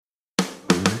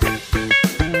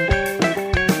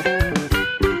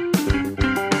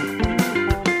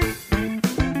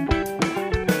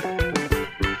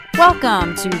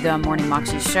Welcome to the Morning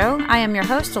Moxie Show. I am your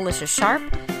host, Alicia Sharp.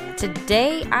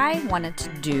 Today, I wanted to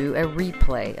do a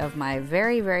replay of my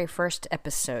very, very first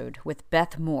episode with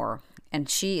Beth Moore, and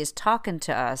she is talking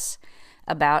to us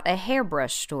about a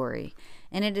hairbrush story.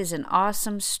 And it is an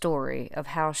awesome story of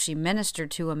how she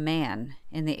ministered to a man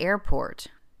in the airport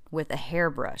with a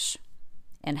hairbrush,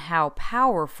 and how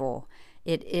powerful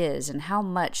it is and how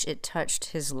much it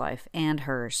touched his life and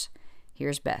hers.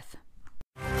 Here's Beth.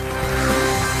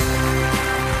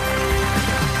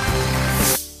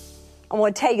 I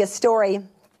want to tell you a story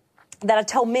that I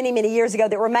told many, many years ago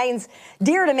that remains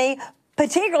dear to me,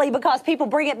 particularly because people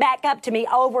bring it back up to me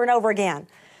over and over again.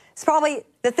 It's probably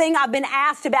the thing I've been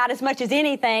asked about as much as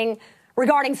anything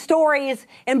regarding stories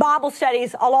and Bible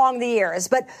studies along the years.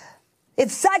 But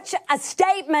it's such a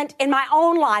statement in my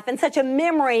own life and such a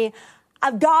memory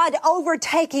of God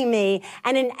overtaking me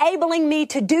and enabling me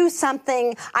to do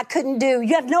something I couldn't do.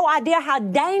 You have no idea how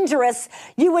dangerous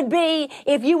you would be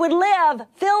if you would live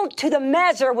filled to the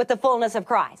measure with the fullness of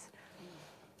Christ.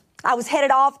 I was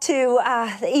headed off to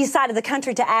the east side of the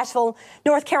country to Asheville,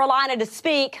 North Carolina to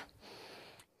speak.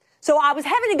 So I was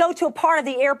having to go to a part of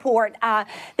the airport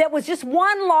that was just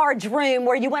one large room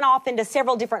where you went off into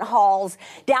several different halls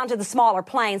down to the smaller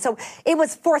planes. So it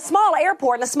was for a small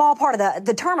airport and a small part of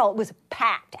the terminal. It was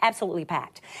packed, absolutely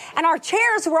packed. And our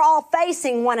chairs were all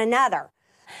facing one another.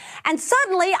 And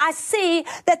suddenly I see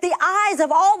that the eyes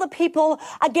of all the people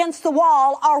against the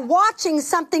wall are watching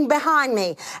something behind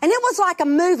me. And it was like a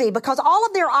movie because all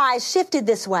of their eyes shifted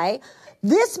this way,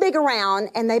 this big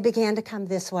around, and they began to come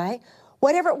this way.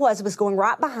 Whatever it was going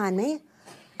right behind me.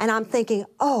 And I'm thinking,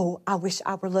 oh, I wish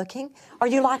I were looking. Are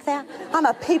you like that? I'm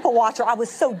a people watcher. I was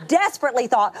so desperately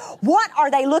thought, what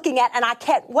are they looking at? And I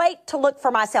can't wait to look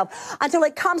for myself until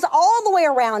it comes all the way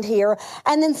around here.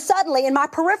 And then suddenly in my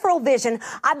peripheral vision,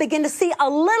 I begin to see a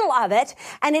little of it.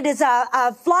 And it is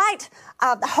a flight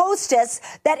hostess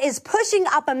that is pushing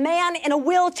up a man in a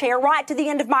wheelchair right to the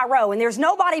end of my row. And there's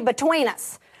nobody between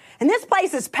us. And this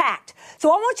place is packed.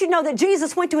 So I want you to know that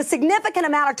Jesus went to a significant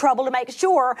amount of trouble to make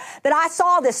sure that I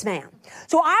saw this man.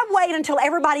 So I wait until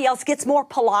everybody else gets more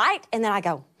polite, and then I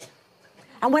go.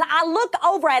 And when I look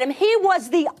over at him, he was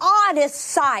the oddest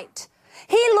sight.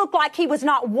 He looked like he was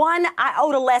not one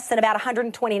iota less than about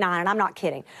 129, and I'm not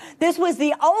kidding. This was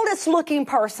the oldest looking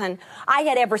person I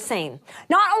had ever seen.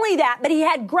 Not only that, but he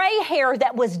had gray hair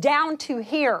that was down to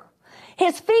here.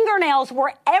 His fingernails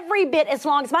were every bit as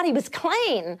long as mine. He was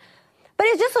clean, but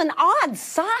it's just an odd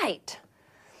sight.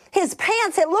 His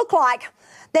pants, it looked like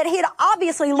that he had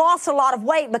obviously lost a lot of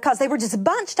weight because they were just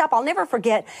bunched up. I'll never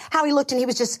forget how he looked, and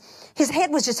his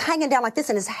head was just hanging down like this,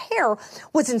 and his hair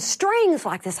was in strings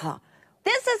like this.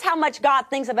 This is how much God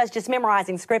thinks of us just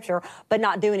memorizing Scripture, but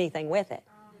not do anything with it.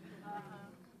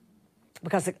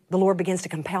 Because the Lord begins to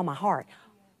compel my heart.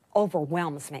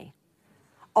 Overwhelms me.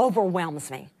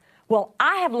 Overwhelms me. Well,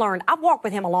 I have learned, I've walked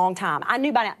with him a long time. I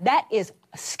knew by now, that is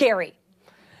scary.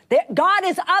 That God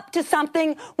is up to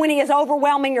something when he is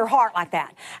overwhelming your heart like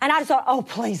that. And I just thought, oh,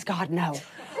 please, God, no.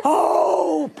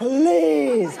 Oh,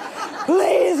 please.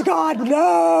 Please, God,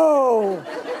 no.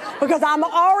 Because I'm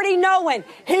already knowing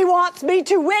he wants me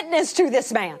to witness to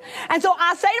this man. And so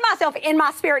I say to myself in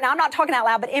my spirit, now I'm not talking out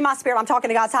loud, but in my spirit, I'm talking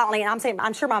to God silently, and I'm saying,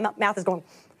 I'm sure my mouth is going,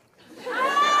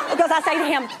 because I say to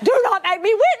him, do not make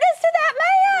me witness to that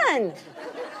man.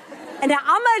 And now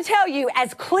I'm going to tell you,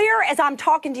 as clear as I'm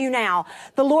talking to you now,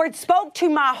 the Lord spoke to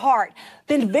my heart.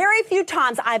 Been very few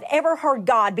times I've ever heard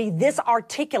God be this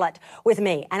articulate with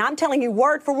me. And I'm telling you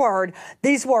word for word,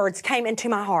 these words came into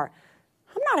my heart.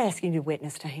 I'm not asking you to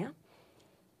witness to him.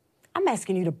 I'm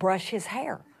asking you to brush his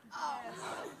hair.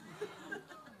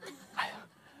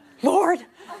 Lord,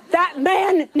 that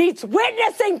man needs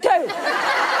witnessing to.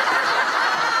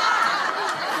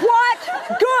 What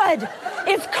good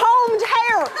is combed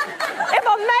hair if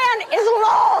a man is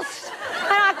lost?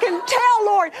 And I can tell,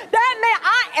 Lord, that man,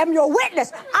 I am your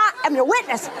witness. I am your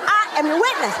witness. I am your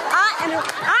witness.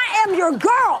 I am your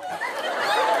girl.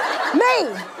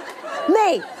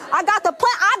 Me. I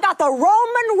got the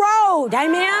Roman road.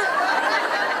 Amen.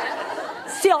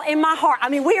 Still in my heart. I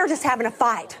mean, we are just having a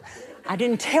fight. I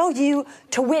didn't tell you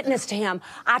to witness to him.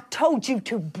 I told you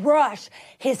to brush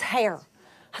his hair.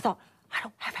 I thought, I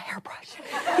don't have a hairbrush.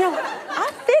 You know, I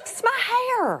fix my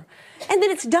hair. And then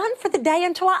it's done for the day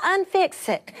until I unfix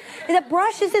it. And the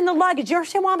brush is in the luggage. You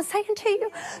understand what I'm saying to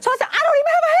you? So I said, I don't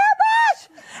even have a hairbrush.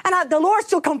 And the Lord's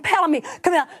still compelling me.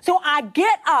 Come on. So I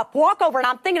get up, walk over, and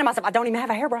I'm thinking to myself, I don't even have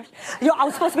a hairbrush. You know, I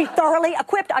was supposed to be thoroughly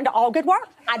equipped unto all good work.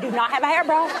 I do not have a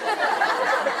hairbrush.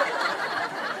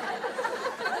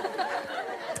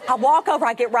 I walk over,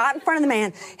 I get right in front of the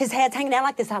man. His head's hanging down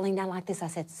like this. I lean down like this. I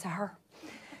said, sir,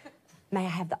 may I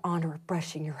have the honor of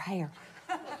brushing your hair?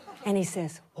 And he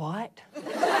says, what?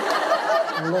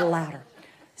 A little louder.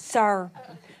 Sir,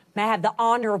 may I have the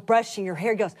honor of brushing your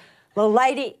hair? He goes, little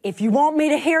lady, if you want me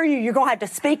to hear you, you're going to have to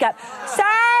speak up. Sir,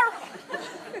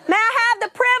 may I have the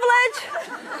privilege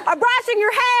of brushing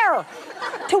your hair?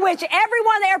 To which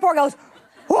everyone in the airport goes,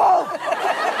 whoa.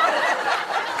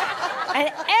 And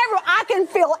I can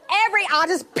feel every eye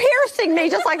just piercing me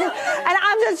just like this. And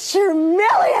I'm just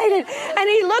humiliated. And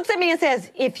he looks at me and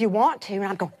says, if you want to. And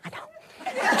I'm going,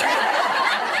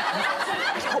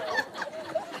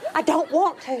 I don't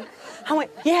want to. I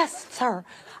went, yes, sir.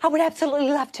 I would absolutely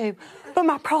love to. But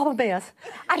my problem is,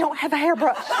 I don't have a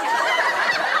hairbrush.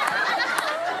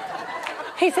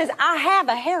 He says, I have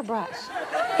a hairbrush.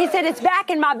 He said, it's back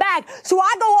in my bag. So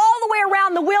I go all the way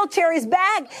around the wheelchair. His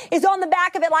bag is on the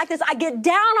back of it like this. I get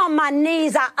down on my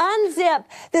knees. I unzip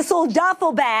this little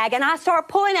duffel bag, and I start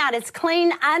pulling out his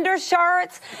clean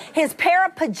undershirts, his pair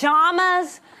of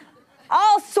pajamas,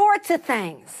 all sorts of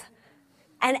things.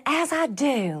 And as I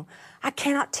do, I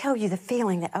cannot tell you the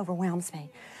feeling that overwhelms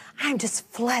me. I'm just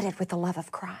flooded with the love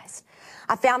of Christ.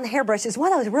 I found the hairbrushes,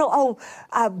 one of those real old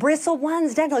bristle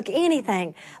ones, doesn't look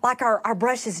anything like our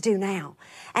brushes do now.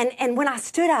 And when I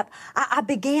stood up, I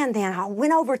began then, I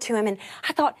went over to him and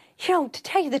I thought, to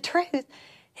tell you the truth,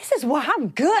 this is what I'm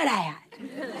good at.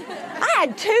 I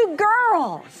had 2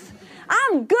 girls.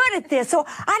 I'm good at this. So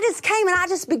I just came and I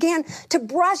just began to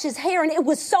brush his hair, and it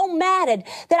was so matted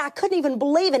that I couldn't even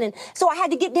believe it. And so I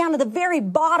had to get down to the very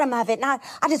bottom of it, and I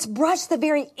just brushed the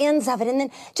very ends of it, and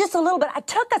then just a little bit. It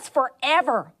took us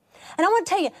forever. And I want to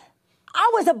tell you,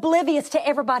 I was oblivious to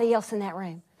everybody else in that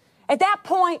room. At that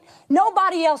point,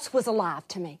 nobody else was alive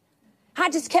to me. I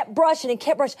just kept brushing and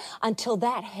kept brushing until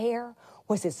that hair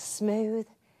was as smooth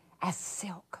as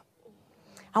silk.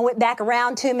 I went back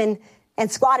around to him and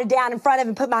squatted down in front of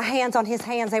him, put my hands on his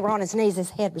hands. They were on his knees.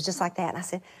 His head was just like that. And I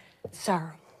said,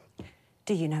 sir,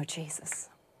 do you know Jesus?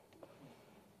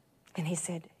 And he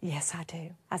said, yes, I do.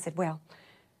 I said, well,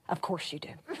 of course you do.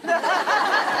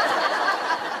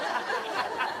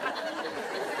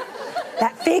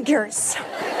 That figures.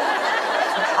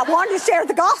 I wanted to share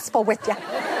the gospel with you.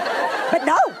 But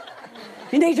no,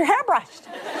 you need your hair brushed.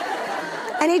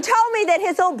 And he told me that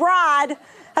his old bride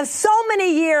of so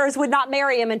many years would not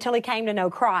marry him until he came to know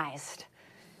Christ.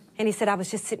 And he said, I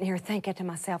was just sitting here thinking to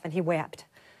myself, and he wept.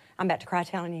 I'm about to cry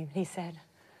telling you. He said,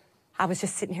 I was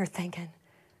just sitting here thinking,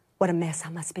 what a mess I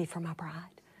must be for my bride.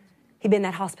 He'd been in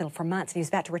that hospital for months, and he was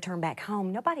about to return back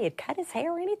home. Nobody had cut his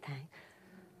hair or anything.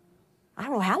 I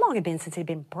don't know how long it had been since he'd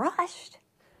been brushed.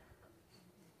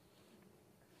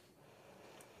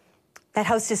 That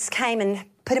hostess came and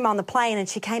put him on the plane, and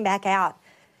she came back out,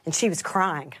 and she was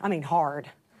crying. I mean, hard.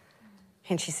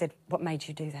 And she said, what made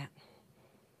you do that?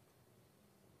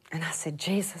 And I said,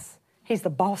 Jesus, he's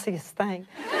the bossiest thing.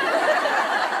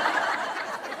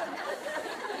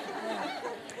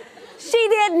 She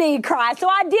did need Christ, so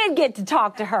I did get to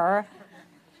talk to her.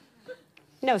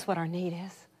 He knows what our need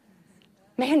is.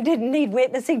 Man didn't need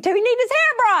witnessing to, he needed his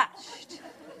hair brushed.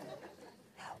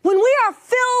 When we are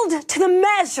filled to the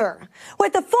measure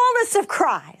with the fullness of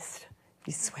Christ,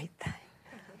 you sweet thing,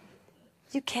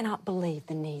 you cannot believe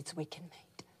the needs we can meet.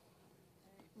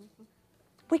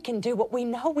 We can do what we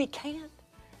know we can.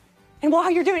 And while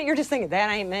you're doing it, you're just thinking, that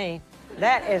ain't me.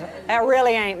 That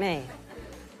really ain't me.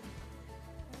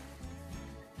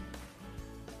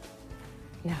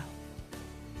 No.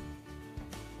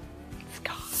 It's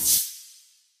God.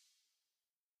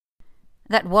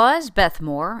 That was Beth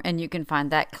Moore, and you can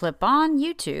find that clip on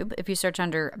YouTube if you search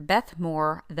under Beth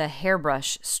Moore, The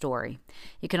Hairbrush Story.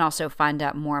 You can also find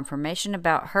out more information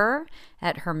about her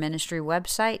at her ministry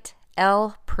website,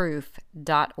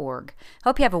 lproof.org.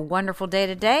 Hope you have a wonderful day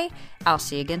today. I'll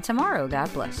see you again tomorrow.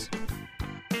 God bless.